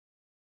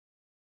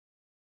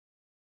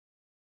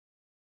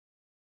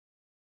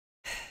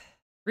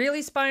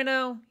Really,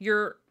 Spino?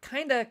 You're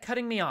kinda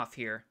cutting me off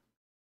here.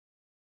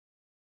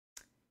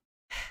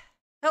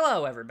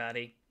 Hello,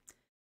 everybody.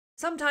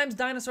 Sometimes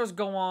dinosaurs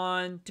go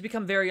on to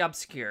become very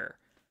obscure,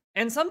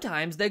 and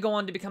sometimes they go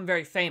on to become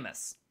very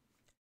famous.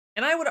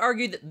 And I would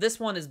argue that this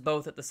one is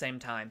both at the same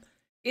time.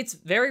 It's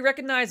very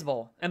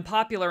recognizable and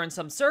popular in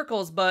some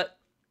circles, but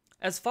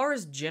as far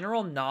as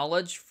general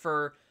knowledge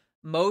for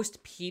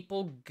most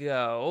people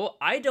go,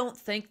 I don't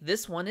think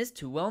this one is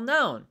too well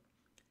known.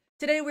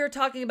 Today we are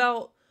talking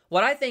about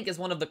what I think is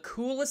one of the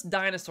coolest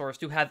dinosaurs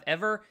to have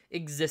ever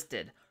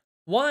existed.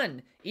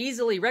 One,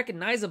 easily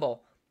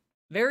recognizable,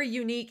 very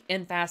unique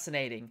and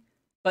fascinating,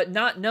 but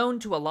not known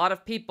to a lot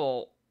of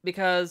people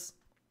because,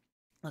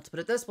 let's put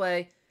it this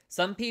way,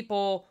 some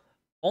people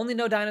only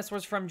know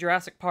dinosaurs from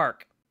Jurassic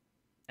Park,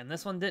 and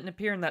this one didn't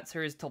appear in that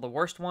series till the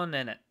worst one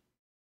in it.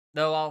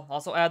 Though I'll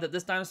also add that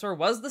this dinosaur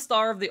was the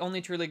star of the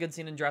only truly good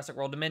scene in Jurassic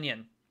World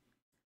Dominion.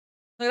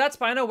 Look at that,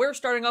 Spino. We're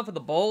starting off with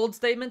a bold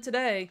statement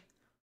today.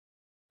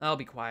 Oh,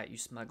 be quiet, you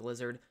smug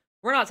lizard.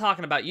 We're not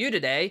talking about you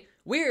today.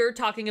 We're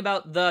talking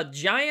about the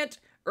giant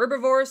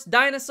herbivorous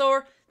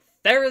dinosaur,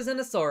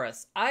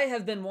 Therizinosaurus. I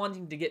have been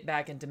wanting to get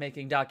back into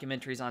making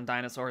documentaries on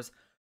dinosaurs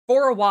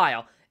for a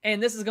while,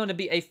 and this is going to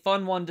be a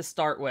fun one to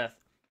start with.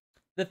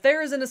 The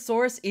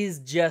Therizinosaurus is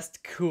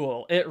just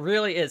cool. It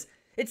really is.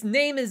 Its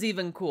name is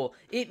even cool.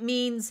 It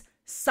means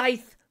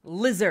scythe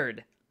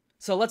lizard.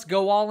 So let's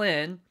go all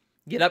in,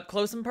 get up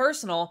close and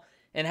personal,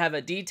 and have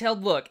a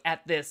detailed look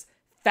at this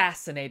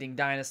fascinating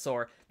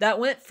dinosaur that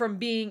went from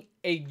being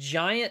a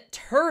giant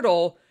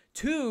turtle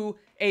to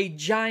a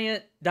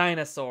giant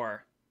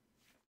dinosaur.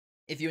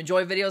 If you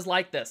enjoy videos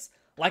like this,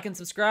 like and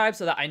subscribe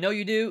so that I know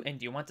you do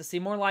and you want to see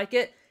more like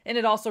it, and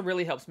it also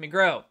really helps me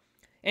grow.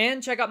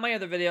 And check out my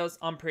other videos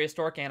on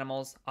prehistoric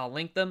animals. I'll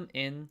link them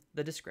in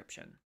the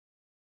description.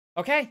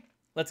 Okay,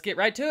 let's get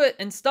right to it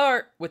and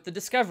start with the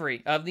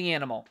discovery of the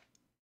animal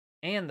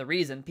and the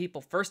reason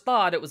people first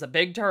thought it was a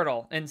big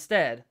turtle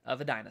instead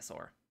of a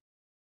dinosaur.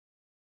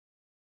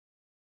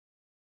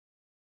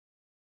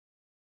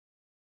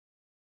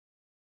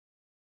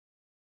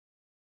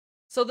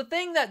 So the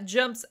thing that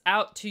jumps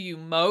out to you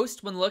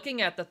most when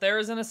looking at the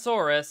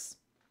Therizinosaurus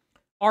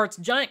are its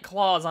giant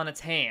claws on its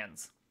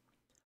hands.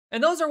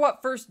 And those are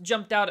what first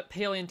jumped out at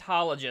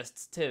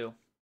paleontologists, too.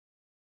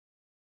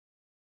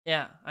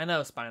 Yeah, I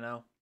know,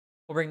 Spino.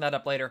 We'll bring that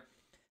up later.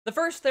 The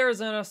first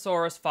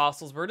Therizinosaurus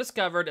fossils were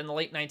discovered in the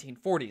late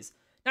 1940s.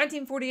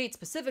 1948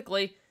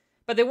 specifically,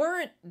 but they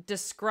weren't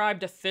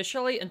described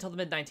officially until the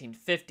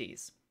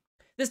mid-1950s.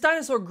 This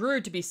dinosaur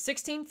grew to be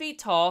 16 feet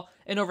tall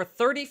and over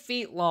 30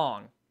 feet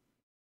long.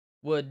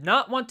 Would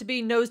not want to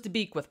be nose to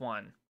beak with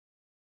one.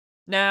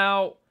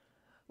 Now,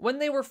 when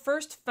they were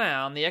first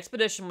found, the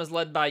expedition was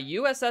led by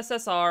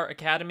USSR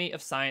Academy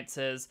of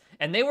Sciences,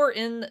 and they were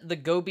in the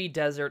Gobi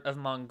Desert of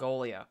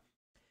Mongolia.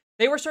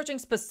 They were searching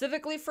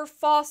specifically for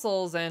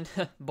fossils, and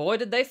boy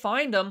did they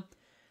find them.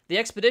 The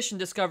expedition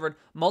discovered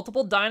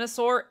multiple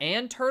dinosaur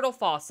and turtle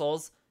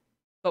fossils,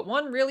 but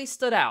one really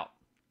stood out.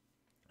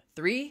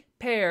 3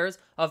 pairs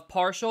of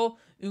partial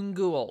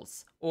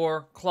unguals,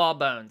 or claw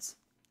bones.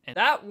 And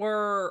that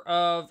were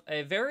of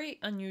a very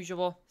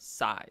unusual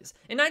size.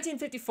 In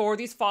 1954,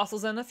 these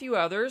fossils and a few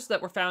others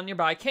that were found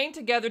nearby came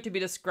together to be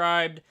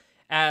described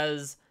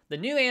as the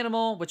new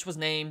animal, which was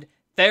named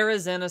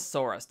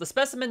Therizinosaurus. The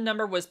specimen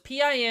number was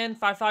PIN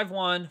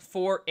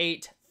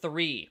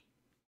 551483.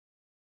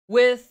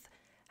 With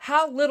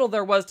how little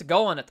there was to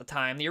go on at the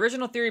time, the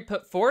original theory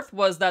put forth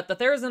was that the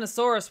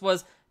Therizinosaurus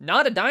was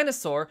not a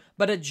dinosaur,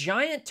 but a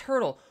giant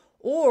turtle,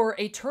 or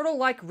a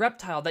turtle-like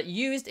reptile that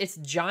used its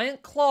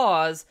giant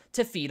claws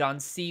to feed on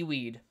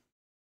seaweed.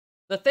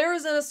 The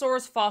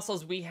Therizinosaurus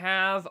fossils we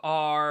have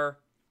are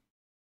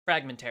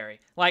fragmentary,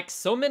 like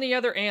so many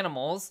other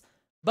animals,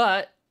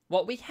 but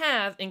what we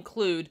have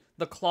include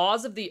the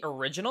claws of the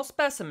original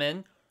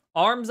specimen,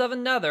 arms of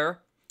another,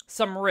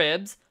 some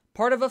ribs,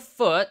 part of a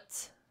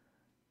foot.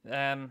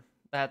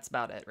 That's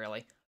about it,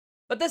 really.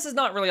 But this is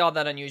not really all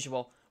that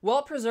unusual.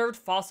 Well-preserved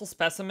fossil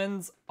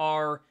specimens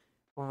are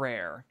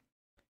rare.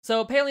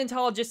 So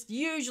paleontologists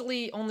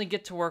usually only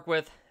get to work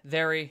with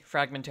very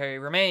fragmentary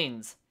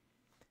remains.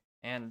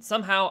 And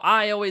somehow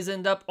I always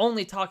end up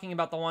only talking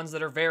about the ones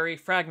that are very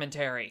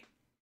fragmentary.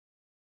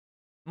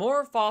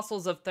 More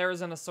fossils of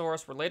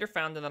Therizinosaurus were later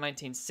found in the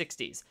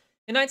 1960s.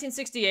 In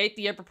 1968,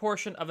 the upper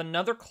portion of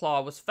another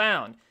claw was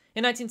found.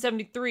 In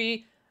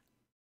 1973,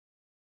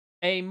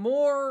 a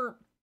more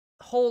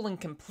whole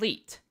and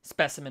complete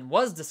specimen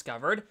was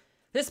discovered.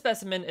 This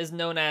specimen is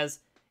known as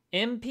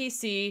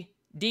MPC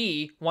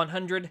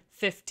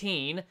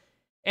D115,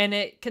 and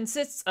it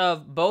consists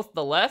of both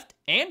the left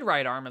and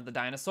right arm of the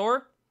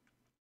dinosaur,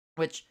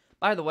 which,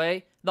 by the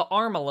way, the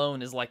arm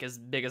alone is like as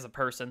big as a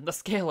person. The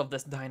scale of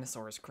this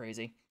dinosaur is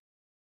crazy.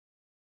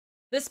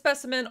 This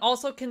specimen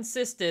also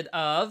consisted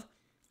of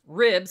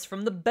ribs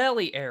from the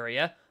belly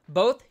area,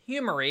 both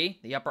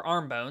humeri, the upper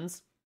arm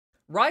bones,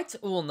 right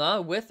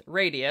ulna with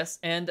radius,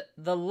 and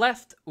the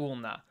left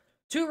ulna,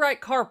 2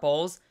 right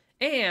carpals,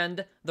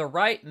 and the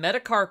right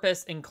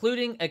metacarpus,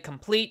 including a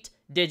complete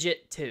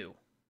digit 2.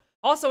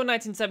 Also in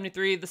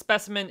 1973, the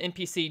specimen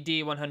NPC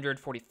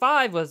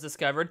D145 was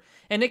discovered,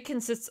 and it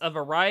consists of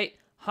a right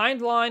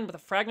hind line with a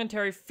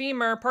fragmentary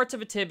femur, parts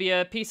of a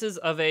tibia, pieces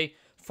of a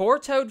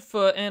four-toed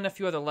foot, and a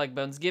few other leg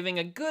bones, giving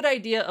a good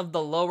idea of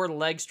the lower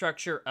leg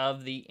structure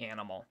of the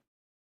animal.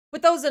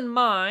 With those in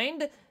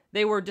mind,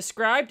 they were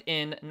described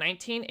in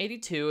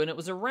 1982, and it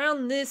was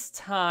around this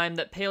time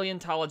that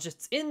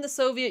paleontologists in the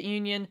Soviet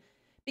Union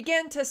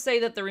began to say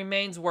that the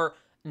remains were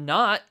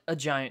not a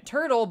giant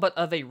turtle, but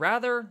of a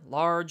rather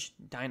large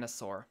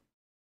dinosaur.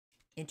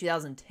 In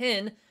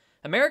 2010,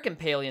 American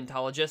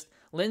paleontologist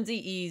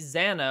Lindsay E.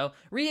 Zano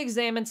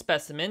re-examined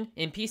specimen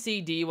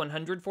NPC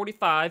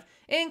D145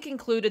 and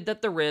concluded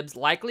that the ribs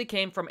likely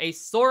came from a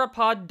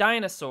sauropod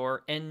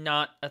dinosaur and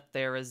not a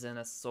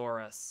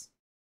Therizinosaurus.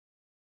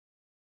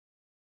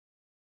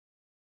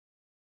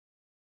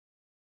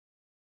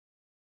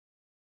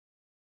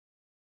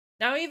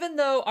 Now, even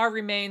though our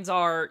remains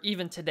are,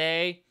 even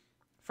today,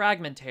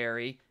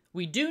 fragmentary,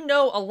 we do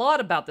know a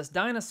lot about this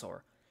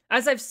dinosaur.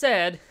 As I've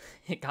said,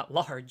 it got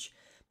large,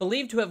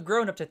 believed to have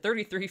grown up to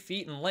 33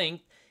 feet in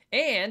length,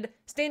 and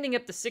standing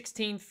up to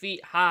 16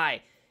 feet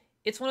high.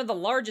 It's one of the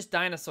largest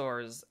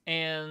dinosaurs,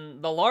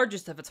 and the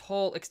largest of its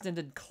whole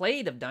extended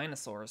clade of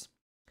dinosaurs.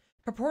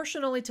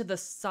 Proportionally to the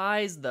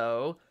size,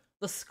 though,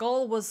 the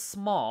skull was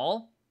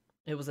small,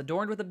 it was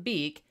adorned with a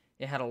beak,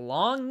 it had a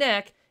long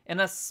neck, and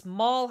a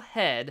small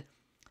head,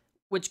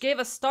 which gave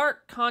a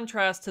stark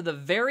contrast to the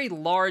very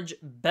large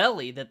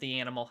belly that the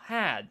animal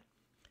had.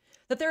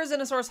 The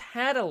Therizinosaurs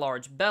had a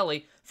large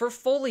belly for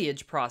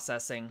foliage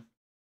processing.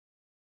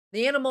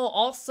 The animal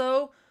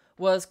also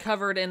was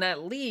covered in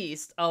at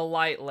least a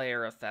light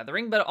layer of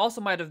feathering, but it also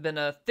might have been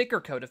a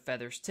thicker coat of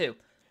feathers too.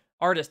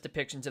 Artist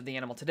depictions of the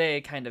animal today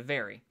kind of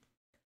vary.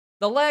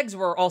 The legs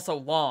were also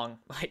long,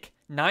 like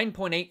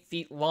 9.8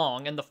 feet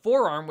long, and the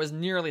forearm was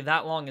nearly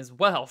that long as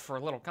well, for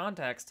a little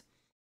context.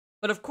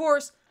 But of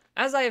course,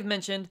 as I have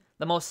mentioned,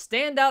 the most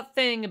standout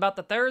thing about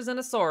the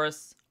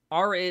Therizinosaurus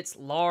are its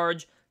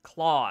large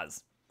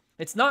claws.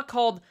 It's not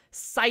called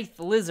scythe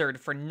lizard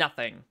for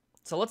nothing.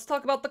 So let's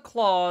talk about the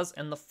claws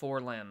and the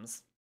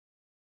forelimbs.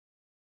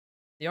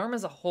 The arm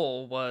as a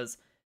whole was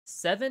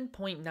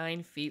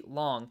 7.9 feet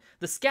long.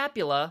 The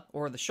scapula,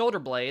 or the shoulder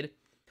blade,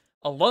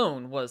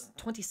 alone was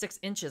 26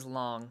 inches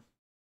long.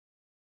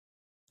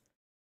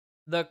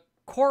 The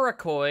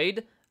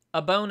coracoid,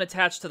 a bone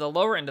attached to the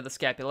lower end of the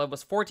scapula,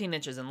 was 14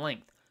 inches in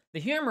length. The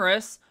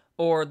humerus,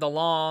 or the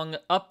long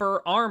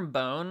upper arm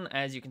bone,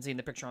 as you can see in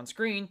the picture on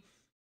screen,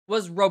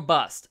 was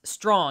robust,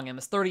 strong, and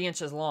was 30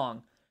 inches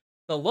long.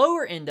 The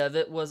lower end of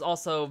it was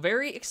also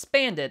very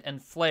expanded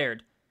and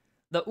flared.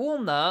 The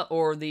ulna,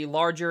 or the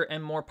larger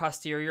and more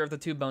posterior of the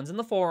two bones in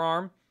the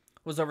forearm,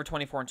 was over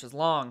 24 inches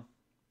long.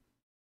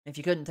 If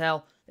you couldn't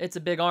tell, it's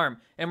a big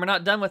arm, and we're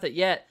not done with it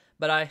yet,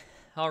 but I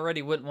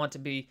already wouldn't want to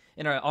be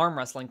in an arm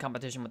wrestling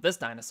competition with this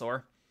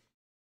dinosaur.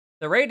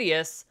 The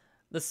radius,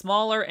 the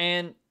smaller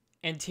and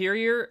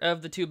anterior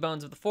of the two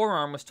bones of the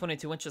forearm, was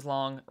 22 inches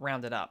long,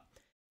 rounded up,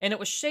 and it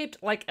was shaped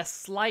like a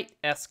slight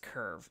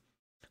S-curve,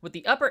 with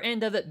the upper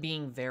end of it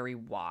being very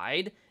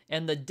wide,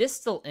 and the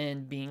distal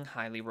end being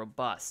highly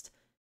robust.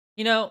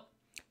 You know,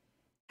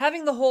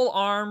 having the whole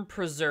arm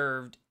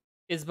preserved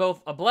is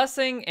both a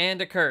blessing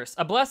and a curse.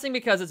 A blessing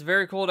because it's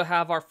very cool to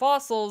have our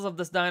fossils of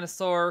this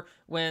dinosaur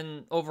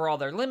when overall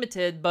they're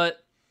limited,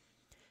 but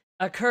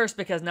a curse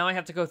because now I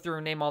have to go through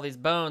and name all these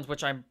bones,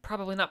 which I'm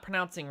probably not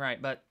pronouncing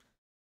right, but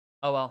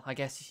oh well, I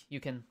guess you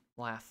can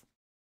laugh.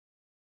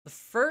 The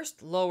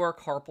first lower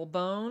carpal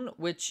bone,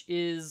 which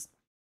is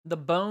the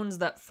bones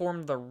that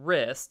form the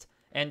wrist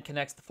and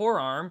connects the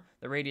forearm,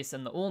 the radius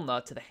and the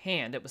ulna, to the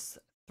hand. It was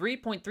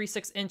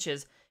 3.36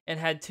 inches and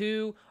had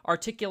two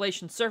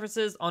articulation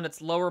surfaces on its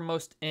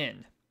lowermost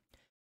end.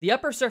 The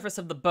upper surface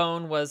of the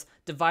bone was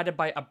divided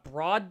by a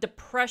broad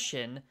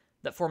depression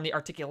that formed the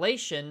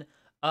articulation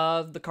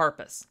of the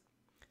carpus.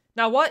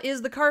 Now, what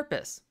is the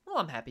carpus? Well,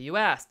 I'm happy you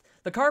asked.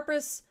 The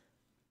carpus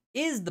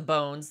is the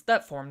bones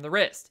that form the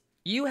wrist.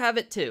 You have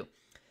it too.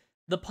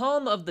 The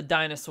palm of the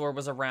dinosaur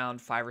was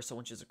around 5 or so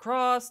inches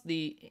across.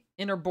 The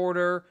inner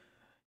border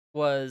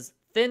was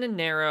thin and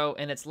narrow,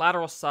 and its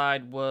lateral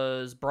side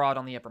was broad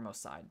on the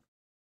uppermost side.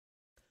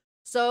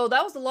 So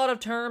that was a lot of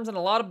terms and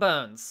a lot of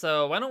bones.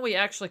 So why don't we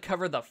actually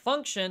cover the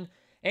function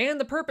and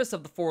the purpose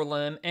of the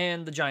forelimb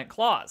and the giant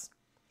claws?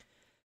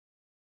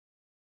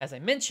 As I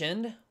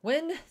mentioned,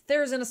 when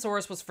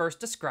Therizinosaurus was first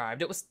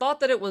described, it was thought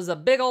that it was a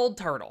big old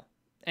turtle,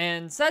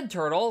 and said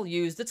turtle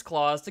used its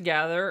claws to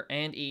gather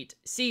and eat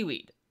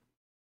seaweed.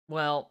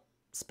 Well,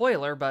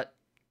 spoiler, but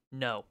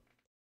no.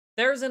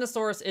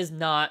 Therizinosaurus is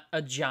not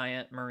a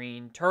giant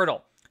marine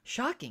turtle.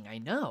 Shocking, I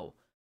know.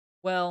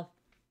 Well,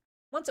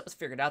 once it was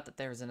figured out that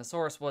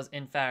Therizinosaurus was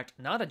in fact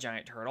not a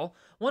giant turtle,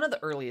 one of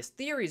the earliest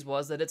theories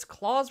was that its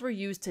claws were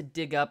used to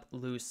dig up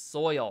loose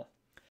soil.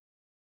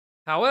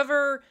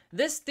 However,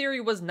 this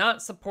theory was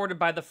not supported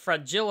by the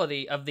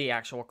fragility of the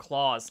actual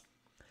claws.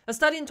 A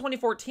study in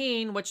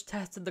 2014, which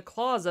tested the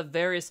claws of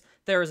various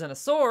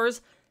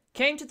Therizinosaurs,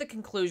 came to the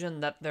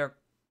conclusion that their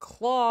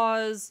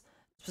claws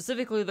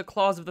specifically the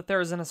claws of the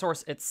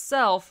Therizinosaurus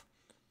itself,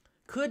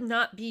 could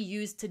not be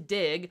used to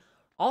dig.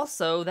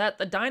 Also, that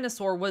the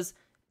dinosaur was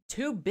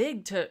too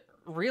big to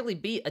really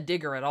be a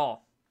digger at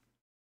all.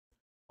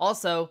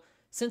 Also,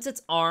 since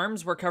its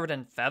arms were covered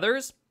in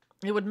feathers,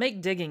 it would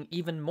make digging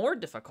even more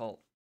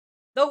difficult.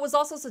 Though it was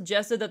also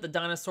suggested that the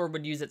dinosaur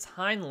would use its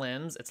hind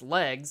limbs, its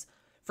legs,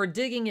 for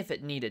digging if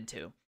it needed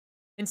to.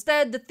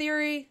 Instead, the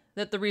theory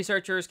that the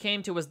researchers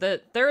came to was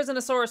that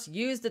Therizinosaurus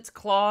used its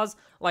claws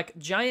like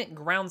giant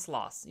ground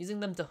sloths, using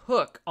them to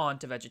hook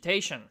onto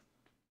vegetation.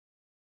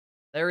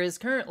 There is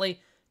currently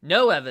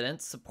no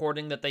evidence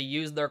supporting that they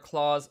used their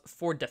claws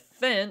for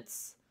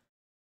defense,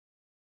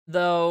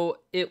 though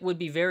it would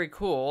be very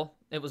cool.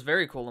 It was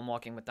very cool in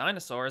Walking with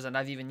Dinosaurs, and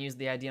I've even used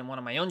the idea in one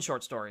of my own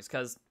short stories,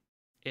 because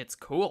it's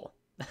cool.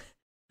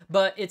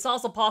 But it's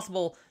also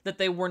possible that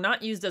they were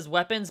not used as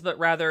weapons, but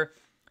rather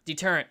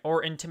deterrent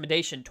or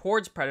intimidation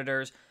towards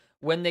predators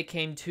when they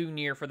came too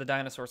near for the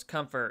dinosaur's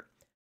comfort.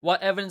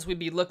 What evidence we'd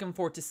be looking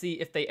for to see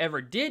if they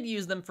ever did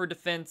use them for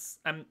defense,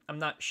 I'm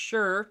not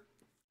sure.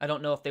 I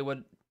don't know if they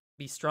would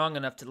be strong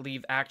enough to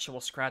leave actual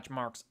scratch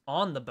marks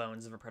on the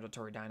bones of a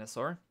predatory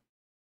dinosaur.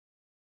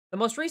 The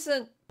most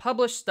recent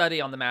published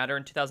study on the matter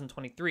in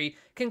 2023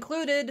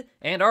 concluded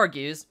and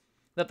argues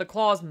that the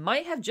claws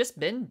might have just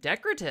been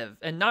decorative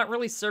and not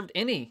really served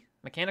any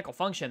mechanical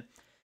function.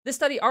 This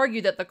study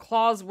argued that the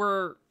claws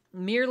were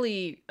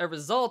merely a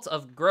result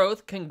of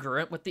growth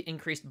congruent with the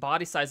increased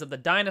body size of the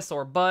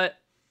dinosaur, but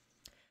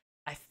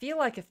I feel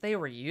like if they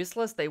were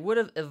useless, they would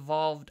have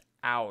evolved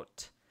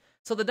out.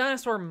 So the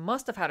dinosaur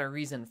must have had a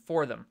reason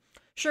for them.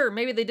 Sure,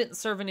 maybe they didn't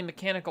serve any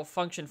mechanical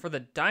function for the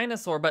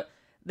dinosaur, but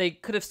they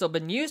could have still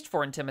been used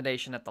for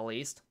intimidation at the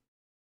least.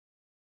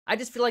 I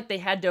just feel like they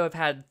had to have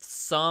had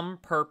some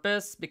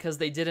purpose because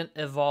they didn't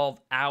evolve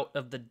out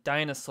of the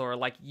dinosaur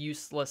like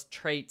useless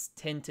traits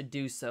tend to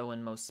do so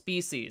in most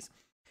species.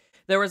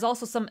 There was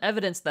also some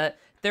evidence that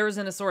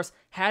Therizinosaurus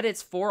had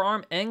its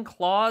forearm and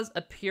claws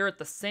appear at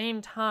the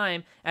same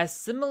time as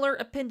similar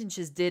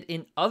appendages did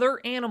in other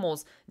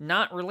animals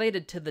not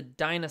related to the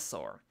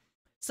dinosaur.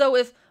 So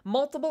if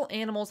multiple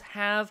animals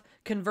have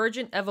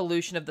convergent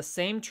evolution of the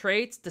same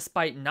traits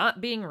despite not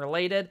being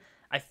related,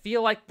 I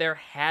feel like there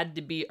had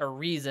to be a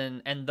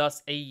reason and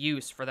thus a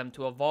use for them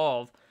to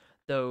evolve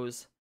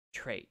those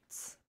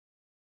traits.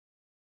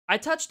 I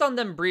touched on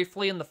them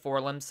briefly in the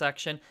forelimbs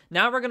section.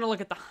 Now we're going to look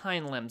at the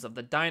hind limbs of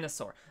the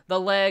dinosaur. The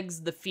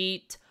legs, the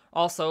feet,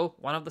 also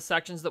one of the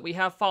sections that we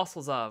have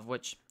fossils of,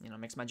 which,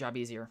 makes my job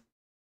easier.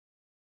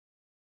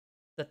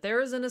 The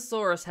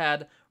Therizinosaurus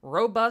had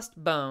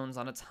robust bones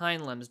on its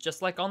hind limbs,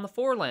 just like on the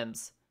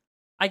forelimbs.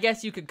 I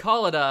guess you could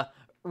call it a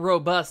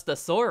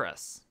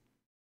robustosaurus.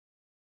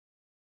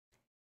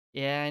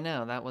 Yeah, I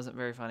know, that wasn't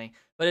very funny.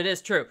 But it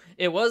is true.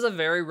 It was a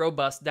very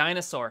robust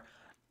dinosaur.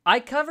 I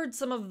covered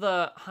some of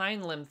the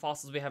hind limb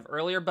fossils we have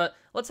earlier, but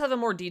let's have a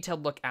more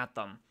detailed look at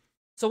them.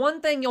 So one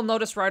thing you'll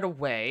notice right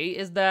away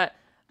is that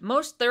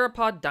most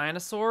theropod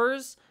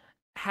dinosaurs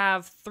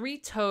have 3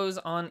 toes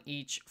on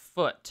each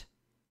foot.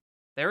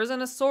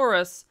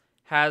 Therizinosaurus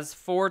has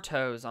 4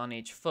 toes on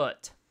each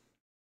foot.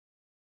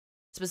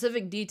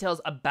 Specific details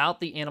about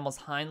the animal's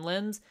hind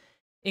limbs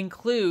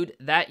include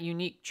that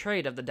unique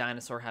trait of the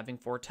dinosaur having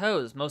 4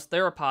 toes. Most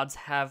theropods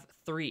have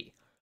 3.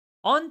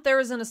 On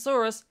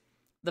Therizinosaurus,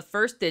 the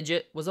first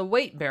digit was a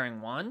weight-bearing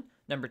one,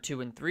 number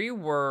 2 and 3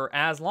 were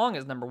as long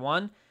as number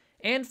 1,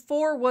 and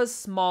 4 was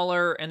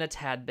smaller and a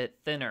tad bit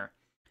thinner.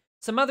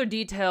 Some other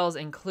details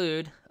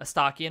include a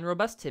stocky and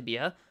robust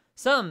tibia.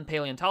 Some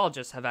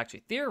paleontologists have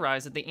actually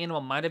theorized that the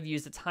animal might have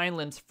used its hind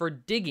limbs for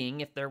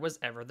digging if there was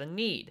ever the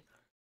need,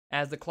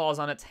 as the claws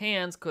on its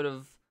hands could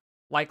have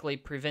likely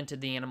prevented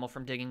the animal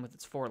from digging with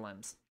its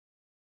forelimbs.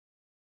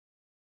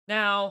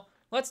 Now,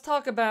 let's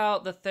talk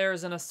about the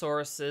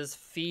Therizinosaurus's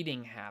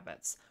feeding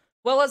habits.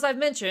 Well, as I've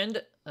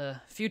mentioned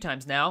a few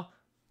times now,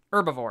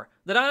 herbivore.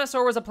 The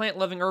dinosaur was a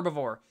plant-loving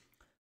herbivore.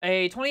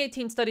 A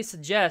 2018 study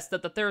suggests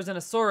that the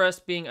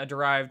Therizinosaurus, being a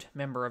derived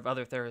member of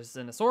other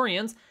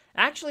Therizinosaurians,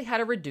 actually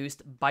had a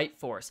reduced bite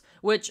force,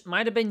 which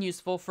might have been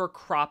useful for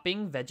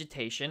cropping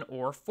vegetation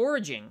or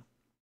foraging.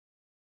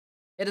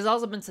 It has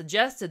also been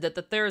suggested that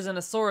the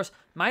Therizinosaurus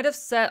might have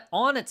sat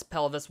on its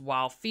pelvis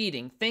while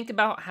feeding. Think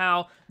about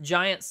how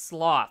giant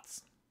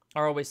sloths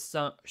are always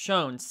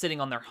shown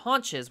sitting on their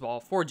haunches while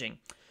foraging.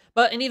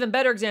 But an even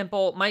better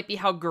example might be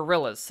how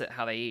gorillas sit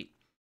how they eat.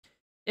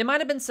 It might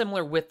have been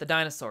similar with the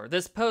dinosaur.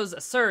 This pose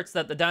asserts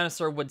that the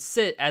dinosaur would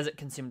sit as it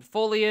consumed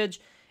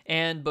foliage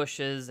and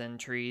bushes and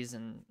trees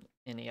and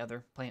any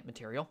other plant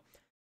material.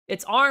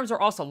 Its arms are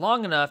also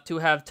long enough to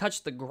have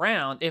touched the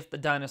ground if the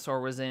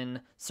dinosaur was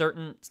in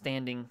certain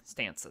standing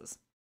stances.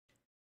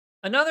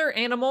 Another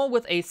animal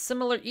with a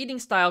similar eating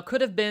style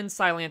could have been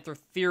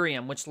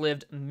Sahelanthropus, which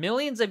lived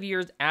millions of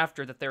years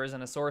after the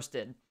Therizinosaurus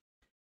did.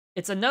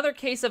 It's another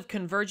case of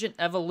convergent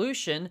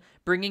evolution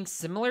bringing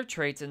similar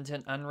traits into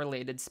an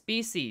unrelated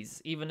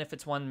species. Even if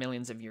it's one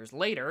millions of years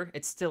later,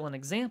 it's still an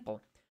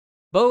example.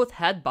 Both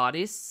had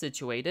bodies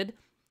situated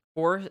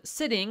for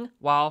sitting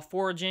while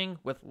foraging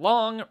with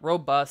long,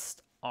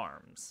 robust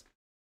arms.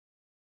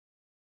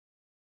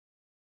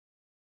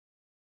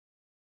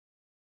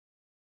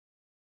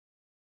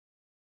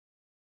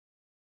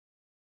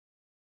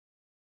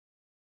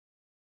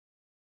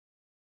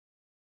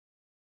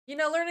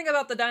 Learning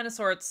about the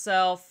dinosaur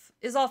itself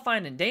is all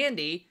fine and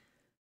dandy,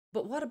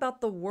 but what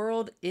about the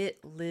world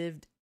it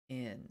lived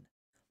in?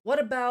 What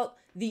about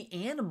the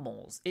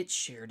animals it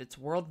shared its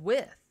world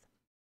with?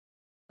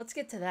 Let's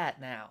get to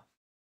that now.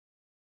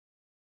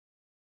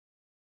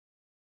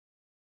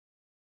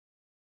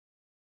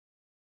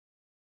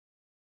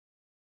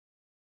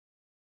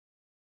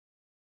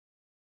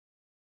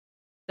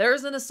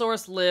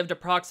 Therizinosaurus lived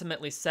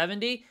approximately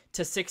 70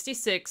 to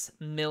 66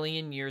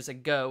 million years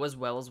ago, as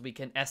well as we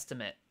can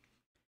estimate.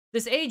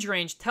 This age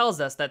range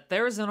tells us that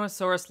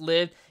Therizinosaurus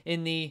lived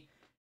in the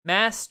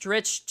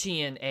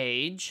Maastrichtian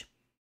age.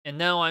 And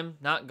no, I'm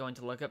not going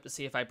to look up to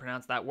see if I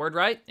pronounce that word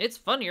right. It's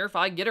funnier if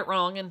I get it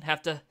wrong and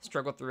have to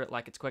struggle through it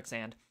like it's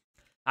quicksand.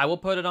 I will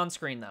put it on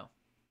screen though.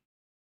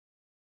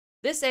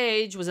 This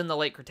age was in the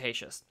late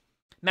Cretaceous.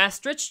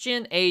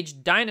 Maastrichtian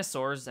age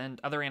dinosaurs and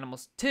other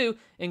animals too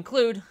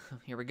include,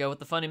 here we go with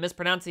the funny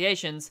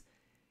mispronunciations,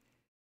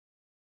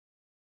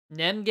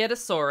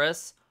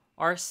 Nemgetosaurus,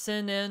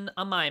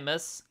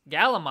 Arsinoamimus,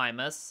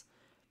 Gallimimus,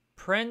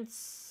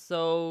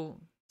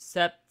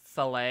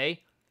 Princocephalae,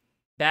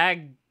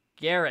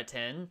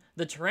 Bagaratin,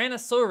 the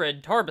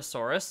Tyrannosaurid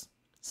Tarbosaurus,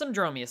 some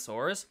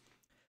dromaeosaurs,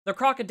 the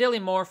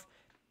crocodilomorph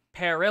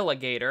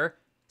Paraligator,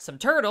 some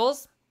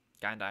turtles,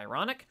 kinda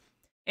ironic,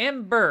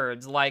 and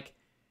birds like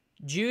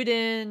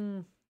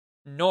Judinosaurus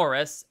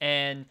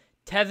and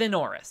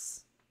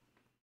Tevinosaurus.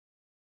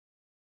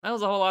 That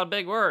was a whole lot of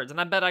big words, and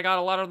I bet I got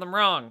a lot of them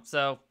wrong,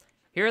 so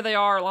here they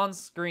are on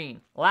screen.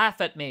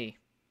 Laugh at me.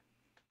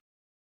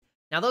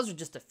 Now those are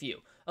just a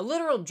few. A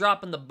literal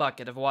drop in the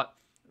bucket of what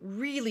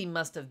really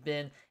must have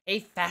been a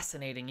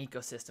fascinating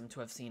ecosystem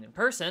to have seen in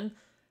person.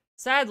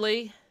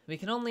 Sadly, we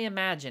can only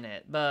imagine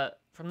it,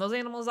 but from those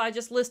animals I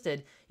just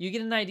listed, you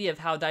get an idea of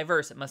how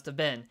diverse it must have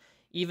been,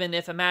 even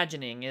if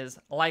imagining is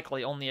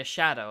likely only a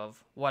shadow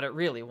of what it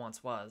really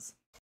once was.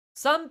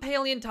 Some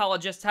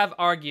paleontologists have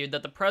argued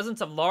that the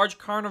presence of large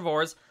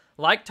carnivores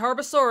like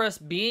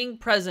Tarbosaurus being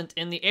present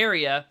in the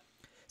area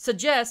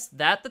suggests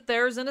that the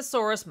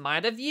Therizinosaurus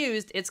might have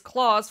used its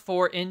claws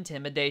for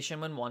intimidation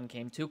when one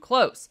came too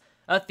close,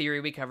 a theory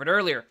we covered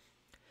earlier.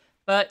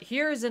 But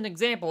here's an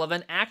example of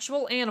an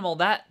actual animal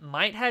that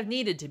might have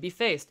needed to be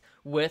faced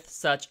with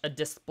such a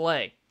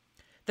display.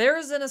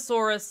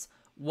 Therizinosaurus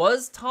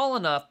was tall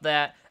enough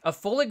that a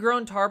fully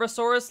grown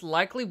Tarbosaurus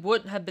likely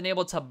wouldn't have been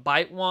able to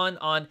bite one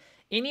on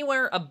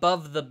anywhere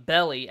above the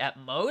belly at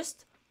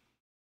most,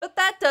 but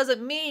that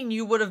doesn't mean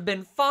you would have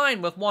been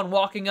fine with one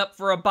walking up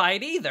for a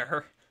bite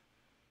either.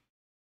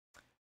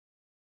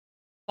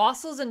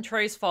 Fossils and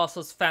trace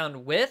fossils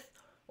found with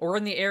or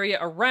in the area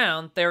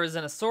around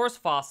Therizinosaurus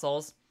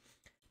fossils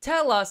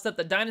tell us that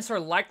the dinosaur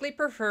likely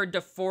preferred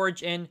to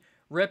forage in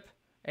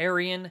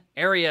riparian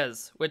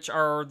areas, which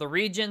are the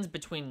regions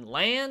between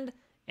land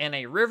and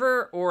a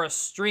river or a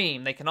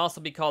stream. They can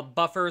also be called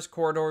buffers,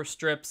 corridors,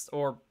 strips,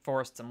 or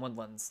forests and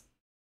woodlands.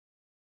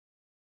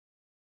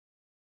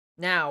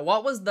 Now,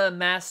 what was the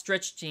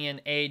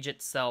Maastrichtian age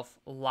itself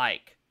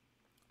like?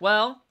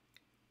 Well,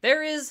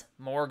 there is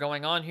more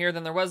going on here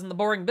than there was in the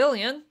boring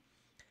billion.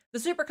 The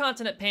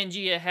supercontinent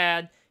Pangaea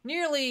had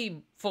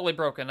nearly fully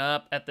broken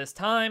up at this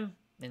time,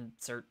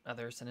 insert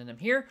other synonym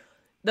here,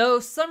 though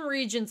some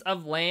regions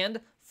of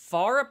land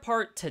far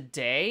apart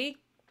today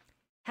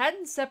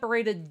hadn't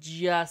separated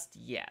just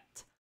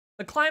yet.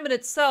 The climate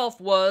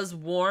itself was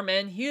warm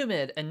and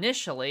humid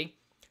initially,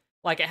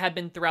 like it had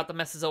been throughout the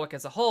Mesozoic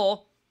as a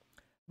whole,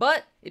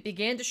 but it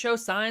began to show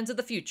signs of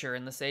the future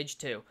in this age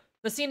too.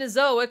 The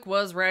Cenozoic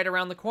was right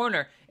around the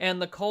corner,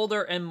 and the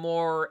colder and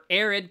more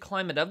arid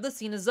climate of the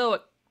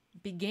Cenozoic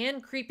began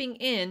creeping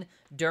in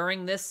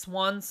during this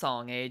swan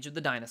song age of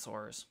the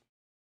dinosaurs.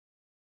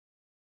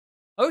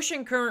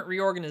 Ocean current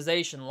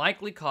reorganization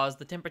likely caused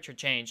the temperature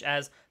change,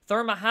 as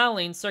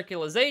thermohaline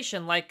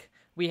circulation like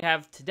we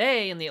have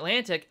today in the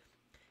Atlantic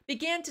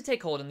began to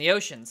take hold in the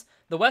oceans.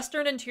 The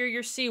western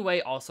interior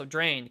seaway also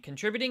drained,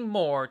 contributing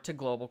more to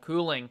global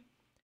cooling.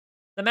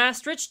 The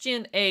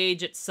Maastrichtian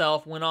age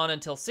itself went on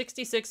until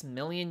 66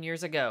 million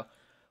years ago,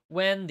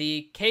 when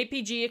the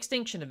KPG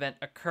extinction event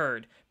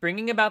occurred,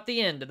 bringing about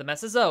the end of the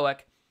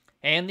Mesozoic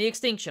and the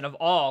extinction of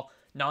all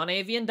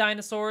non-avian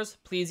dinosaurs,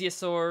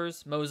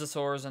 plesiosaurs,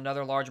 mosasaurs, and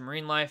other large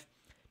marine life,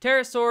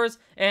 pterosaurs,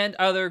 and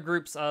other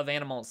groups of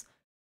animals.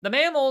 The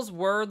mammals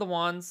were the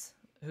ones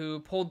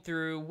who pulled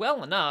through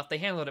well enough. They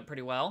handled it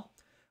pretty well.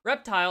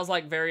 Reptiles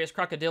like various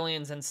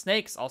crocodilians and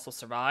snakes also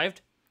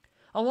survived,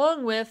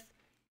 along with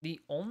the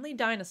only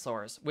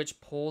dinosaurs which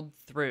pulled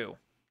through: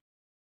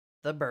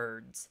 the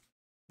birds.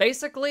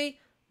 Basically,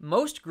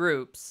 most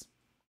groups,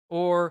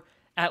 or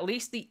at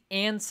least the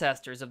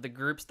ancestors of the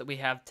groups that we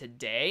have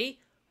today,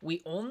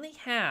 we only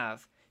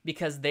have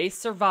because they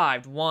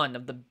survived one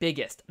of the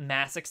biggest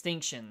mass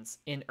extinctions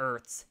in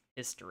Earth's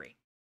history.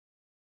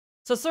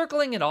 So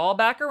circling it all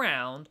back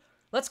around,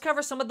 let's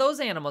cover some of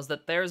those animals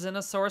that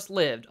Therizinosaurus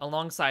lived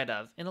alongside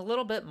of in a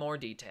little bit more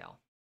detail.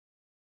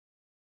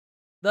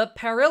 The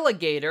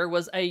Paraligator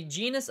was a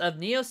genus of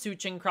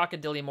Neosuchian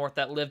crocodilomorph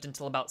that lived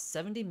until about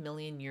 70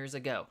 million years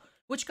ago,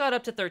 which got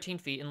up to 13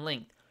 feet in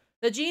length.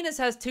 The genus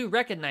has 2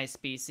 recognized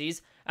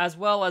species, as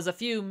well as a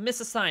few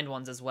misassigned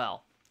ones as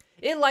well.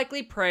 It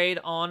likely preyed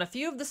on a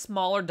few of the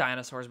smaller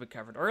dinosaurs we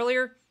covered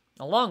earlier,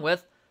 along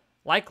with,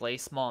 likely,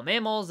 small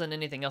mammals and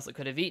anything else it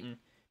could have eaten.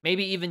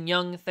 Maybe even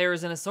young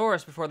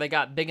Therizinosaurus before they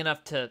got big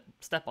enough to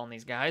step on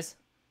these guys.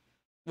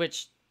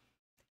 Which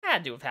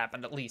had to have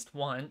happened at least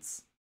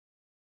once.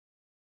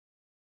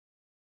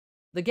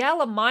 The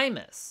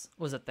Gallimimus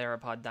was a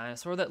theropod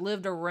dinosaur that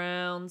lived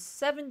around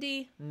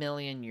 70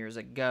 million years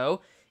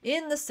ago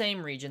in the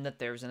same region that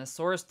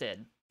Therizinosaurus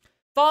did.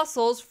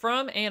 Fossils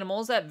from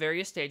animals at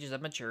various stages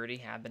of maturity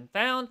have been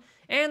found,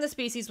 and the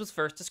species was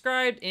first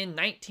described in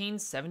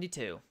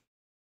 1972.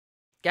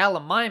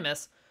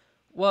 Gallimimus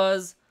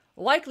was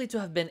likely to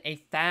have been a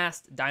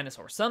fast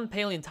dinosaur. Some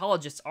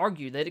paleontologists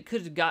argue that it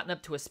could have gotten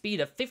up to a speed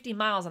of 50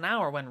 miles an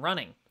hour when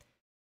running.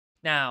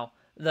 Now,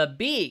 the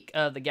beak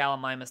of the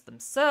Gallimimus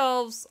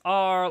themselves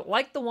are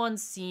like the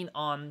ones seen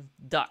on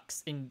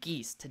ducks and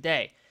geese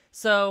today.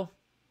 So,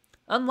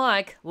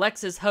 unlike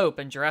Lex's Hope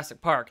in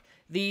Jurassic Park,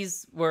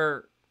 these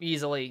were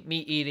easily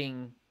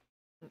meat-eating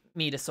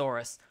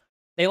Metasaurus.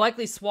 They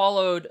likely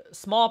swallowed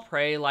small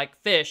prey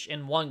like fish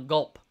in one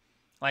gulp,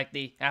 like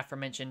the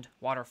aforementioned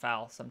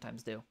waterfowl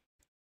sometimes do.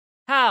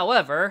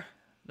 However,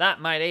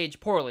 that might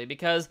age poorly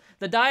because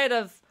the diet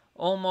of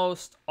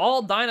almost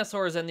all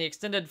dinosaurs in the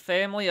extended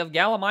family of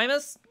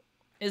Gallimimus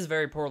is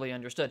very poorly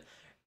understood.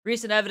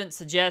 Recent evidence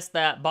suggests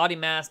that body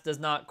mass does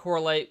not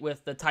correlate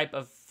with the type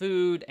of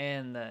food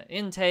and the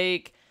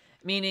intake,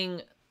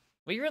 meaning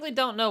we really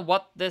don't know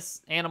what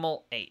this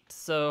animal ate.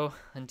 So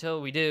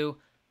until we do,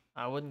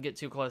 I wouldn't get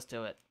too close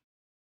to it.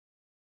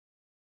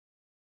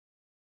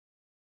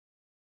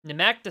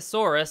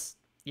 Nemactosaurus,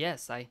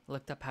 yes, I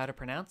looked up how to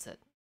pronounce it.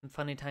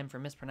 Funny time for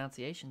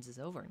mispronunciations is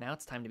over. Now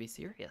it's time to be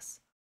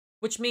serious.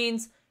 Which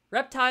means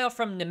reptile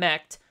from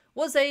Nemect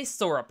was a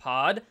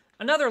sauropod,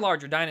 another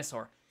larger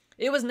dinosaur.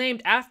 It was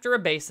named after a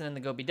basin in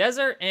the Gobi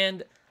Desert,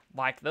 and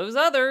like those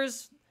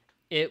others,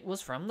 it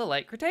was from the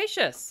late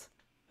Cretaceous.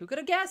 Who could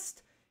have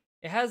guessed?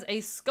 It has a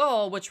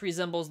skull which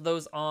resembles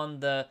those on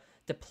the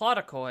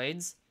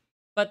Diplodocus,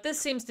 but this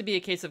seems to be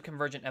a case of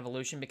convergent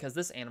evolution because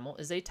this animal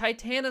is a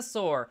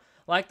titanosaur,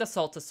 like the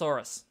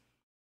Saltosaurus.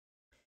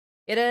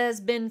 It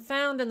has been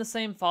found in the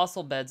same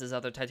fossil beds as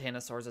other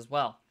titanosaurs as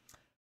well.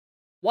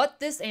 What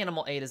this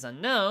animal ate is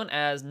unknown,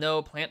 as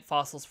no plant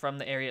fossils from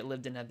the area it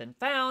lived in have been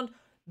found,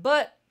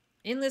 but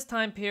in this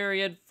time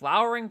period,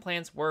 flowering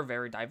plants were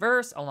very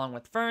diverse, along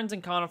with ferns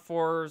and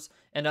conifers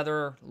and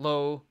other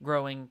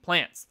low-growing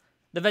plants.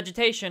 The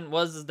vegetation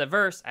was as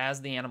diverse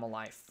as the animal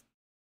life.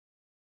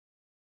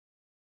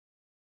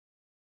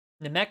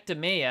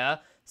 Nemectomia,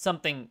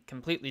 something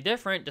completely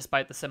different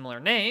despite the similar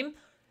name.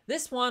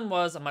 This one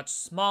was a much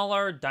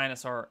smaller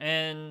dinosaur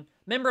and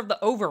member of the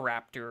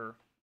Oviraptor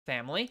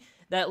family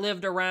that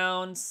lived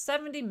around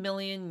 70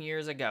 million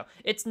years ago.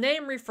 Its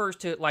name refers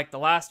to it like the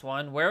last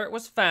one, where it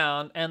was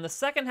found, and the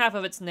second half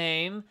of its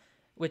name,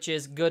 which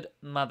is Good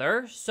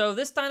Mother. So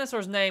this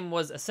dinosaur's name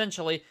was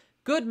essentially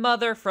Good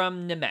Mother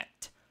from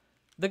Nemect.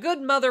 The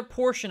Good Mother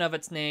portion of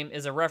its name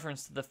is a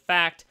reference to the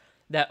fact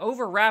that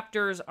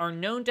oviraptors are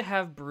known to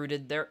have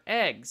brooded their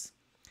eggs.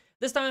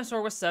 This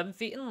dinosaur was 7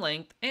 feet in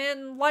length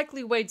and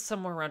likely weighed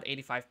somewhere around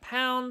 85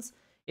 pounds.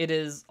 It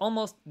is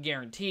almost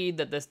guaranteed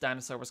that this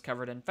dinosaur was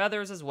covered in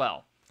feathers as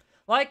well.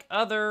 Like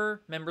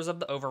other members of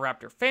the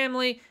oviraptor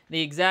family,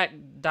 the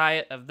exact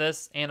diet of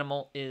this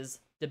animal is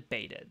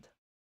debated.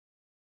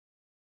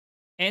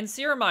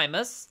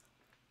 Ansirimimus,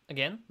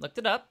 again, looked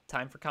it up,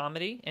 time for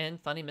comedy and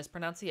funny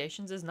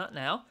mispronunciations is not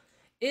now,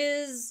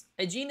 is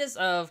a genus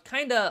of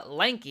kinda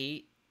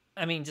lanky,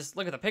 just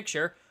look at the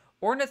picture,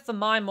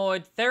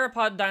 ornithomimoid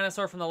theropod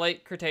dinosaur from the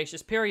late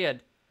Cretaceous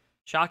period.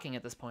 Shocking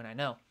at this point, I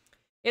know.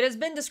 It has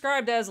been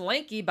described as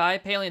lanky by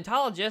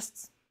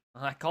paleontologists,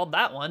 I called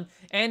that one,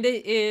 and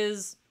it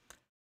is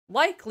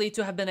likely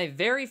to have been a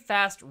very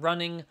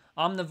fast-running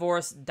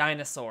omnivorous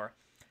dinosaur.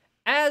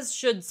 As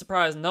should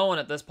surprise no one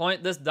at this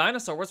point, this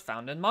dinosaur was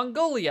found in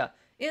Mongolia,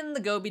 in the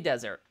Gobi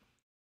Desert.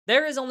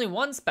 There is only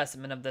one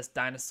specimen of this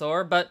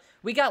dinosaur, but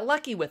we got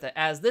lucky with it,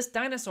 as this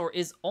dinosaur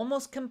is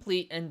almost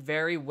complete and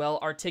very well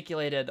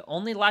articulated,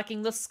 only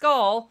lacking the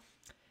skull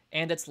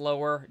and its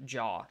lower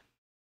jaw.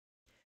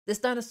 This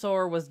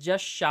dinosaur was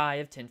just shy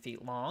of 10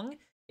 feet long.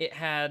 It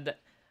had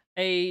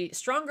a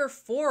stronger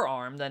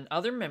forearm than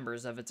other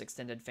members of its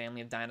extended family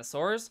of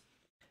dinosaurs.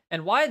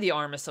 And why the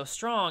arm is so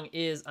strong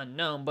is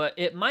unknown, but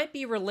it might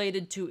be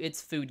related to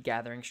its food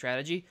gathering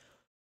strategy,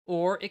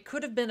 or it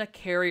could have been a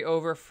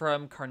carryover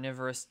from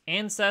carnivorous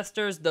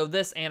ancestors, though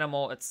this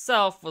animal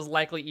itself was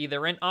likely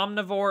either an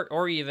omnivore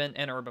or even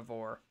an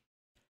herbivore.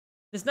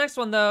 This next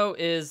one, though,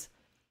 is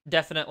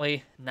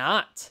definitely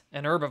not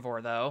an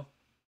herbivore, though.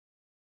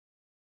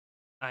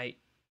 I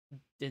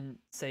didn't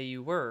say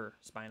you were,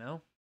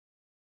 Spino.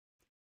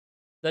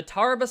 The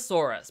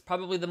Tarbosaurus,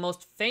 probably the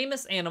most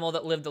famous animal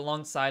that lived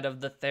alongside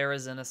of the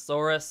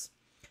Therizinosaurus,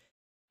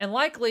 and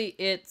likely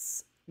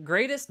its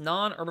greatest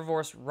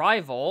non-herbivorous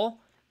rival,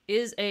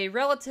 is a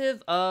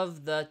relative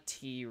of the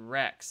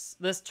T-Rex.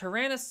 This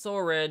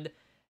tyrannosaurid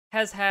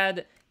has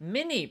had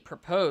many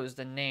proposed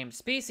and named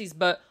species,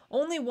 but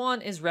only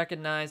one is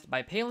recognized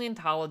by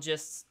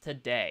paleontologists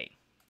today.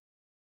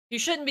 You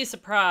shouldn't be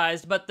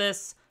surprised, but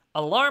this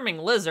alarming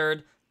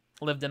lizard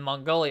lived in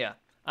Mongolia.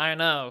 I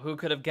know, who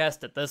could have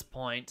guessed at this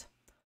point?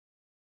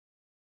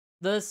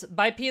 This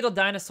bipedal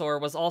dinosaur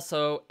was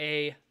also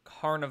a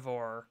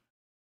carnivore.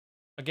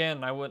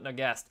 Again, I wouldn't have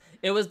guessed.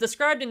 It was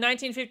described in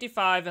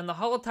 1955, and the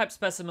holotype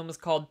specimen was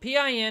called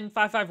PIN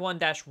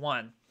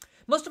 551-1.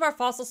 Most of our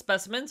fossil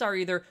specimens are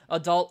either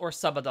adult or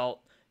subadult.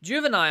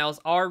 Juveniles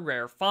are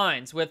rare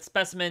finds, with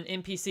specimen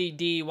NPC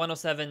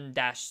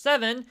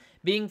D107-7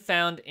 being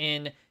found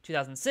in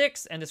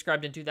 2006 and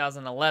described in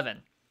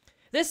 2011.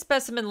 This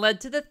specimen led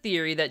to the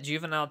theory that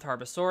juvenile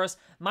Tarbosaurus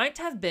might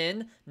have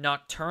been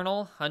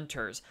nocturnal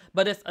hunters,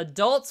 but if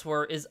adults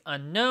were is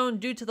unknown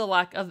due to the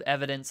lack of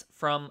evidence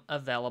from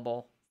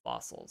available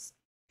fossils.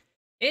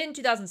 In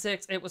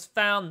 2006, it was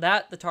found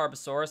that the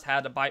Tarbosaurus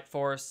had a bite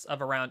force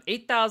of around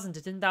 8,000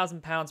 to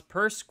 10,000 pounds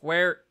per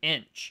square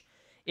inch.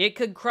 It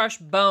could crush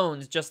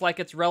bones just like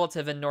its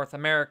relative in North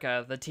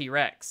America, the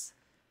T-Rex.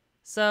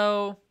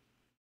 So,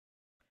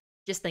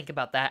 just think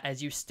about that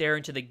as you stare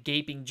into the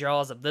gaping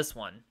jaws of this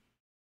one.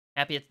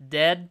 Happy it's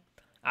dead?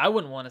 I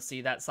wouldn't want to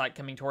see that sight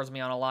coming towards me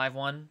on a live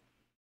one.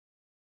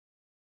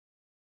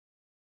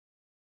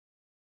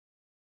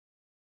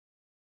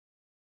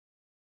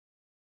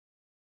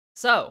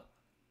 So,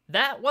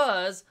 that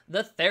was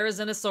the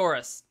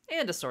Therizinosaurus,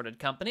 and assorted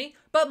company,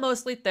 but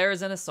mostly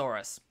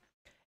Therizinosaurus.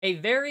 A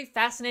very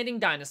fascinating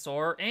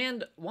dinosaur,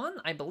 and one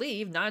I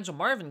believe Nigel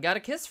Marven got a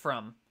kiss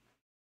from.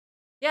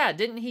 Yeah,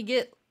 didn't he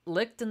get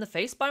licked in the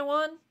face by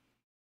one?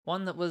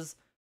 One that was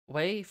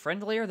way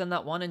friendlier than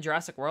that one in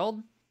Jurassic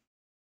World?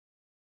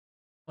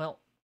 Well,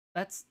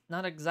 that's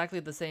not exactly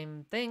the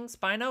same thing,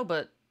 Spino,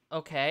 but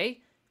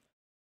okay.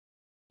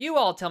 You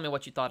all tell me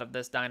what you thought of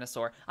this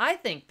dinosaur. I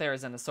think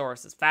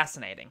Therizinosaurus is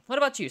fascinating. What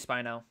about you,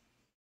 Spino?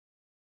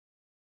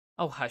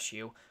 Oh, hush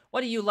you. What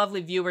do you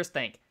lovely viewers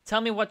think?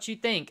 Tell me what you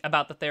think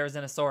about the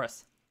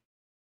Therizinosaurus.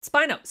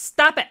 Spino,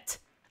 stop it!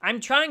 I'm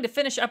trying to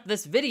finish up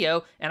this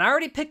video, and I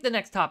already picked the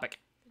next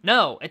topic.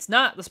 No, it's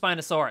not the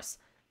Spinosaurus.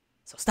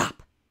 So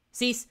stop,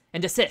 cease,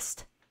 and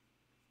desist.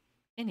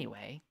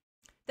 Anyway,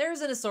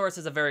 Therizinosaurus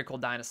is a very cool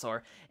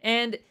dinosaur,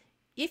 and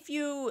if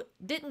you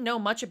didn't know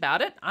much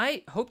about it,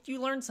 I hoped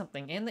you learned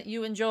something, and that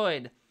you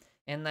enjoyed,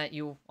 and that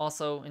you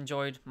also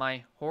enjoyed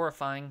my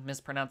horrifying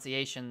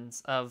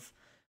mispronunciations of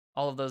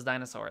all of those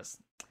dinosaurs.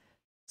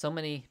 So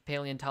many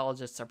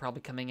paleontologists are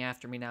probably coming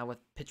after me now with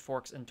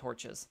pitchforks and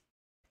torches.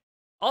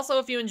 Also,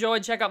 if you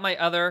enjoyed, check out my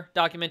other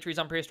documentaries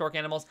on prehistoric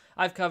animals.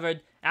 I've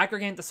covered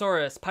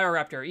Acroganthosaurus,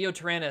 Pyroraptor,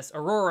 Eotyrannus,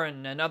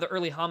 Auroran, and other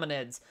early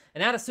hominids,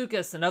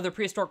 Anatosuchus and other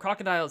prehistoric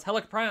crocodiles,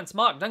 Helicoprion,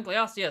 Smock,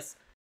 Dunkleosteus.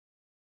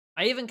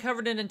 I even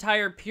covered an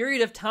entire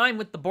period of time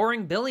with the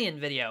Boring Billion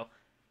video.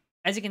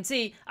 As you can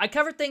see, I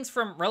covered things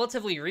from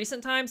relatively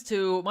recent times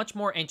to much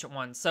more ancient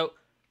ones, so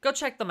go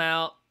check them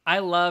out. I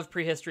love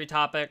prehistory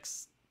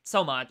topics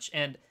so much,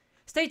 and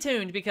stay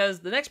tuned because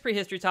the next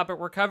prehistory topic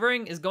we're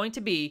covering is going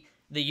to be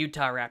the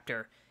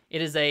Utahraptor.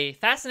 It is a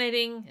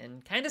fascinating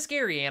and kind of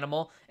scary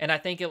animal, and I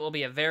think it will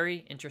be a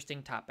very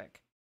interesting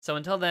topic. So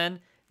until then,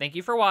 thank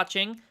you for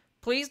watching.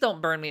 Please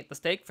don't burn me at the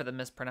stake for the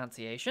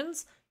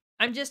mispronunciations.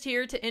 I'm just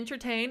here to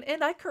entertain,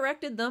 and I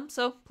corrected them,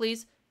 so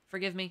please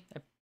forgive me.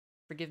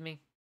 Forgive me.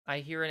 I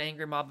hear an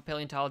angry mob of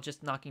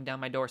paleontologists knocking down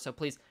my door, so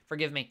please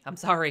forgive me. I'm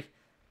sorry.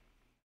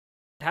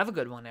 Have a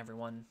good one,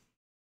 everyone.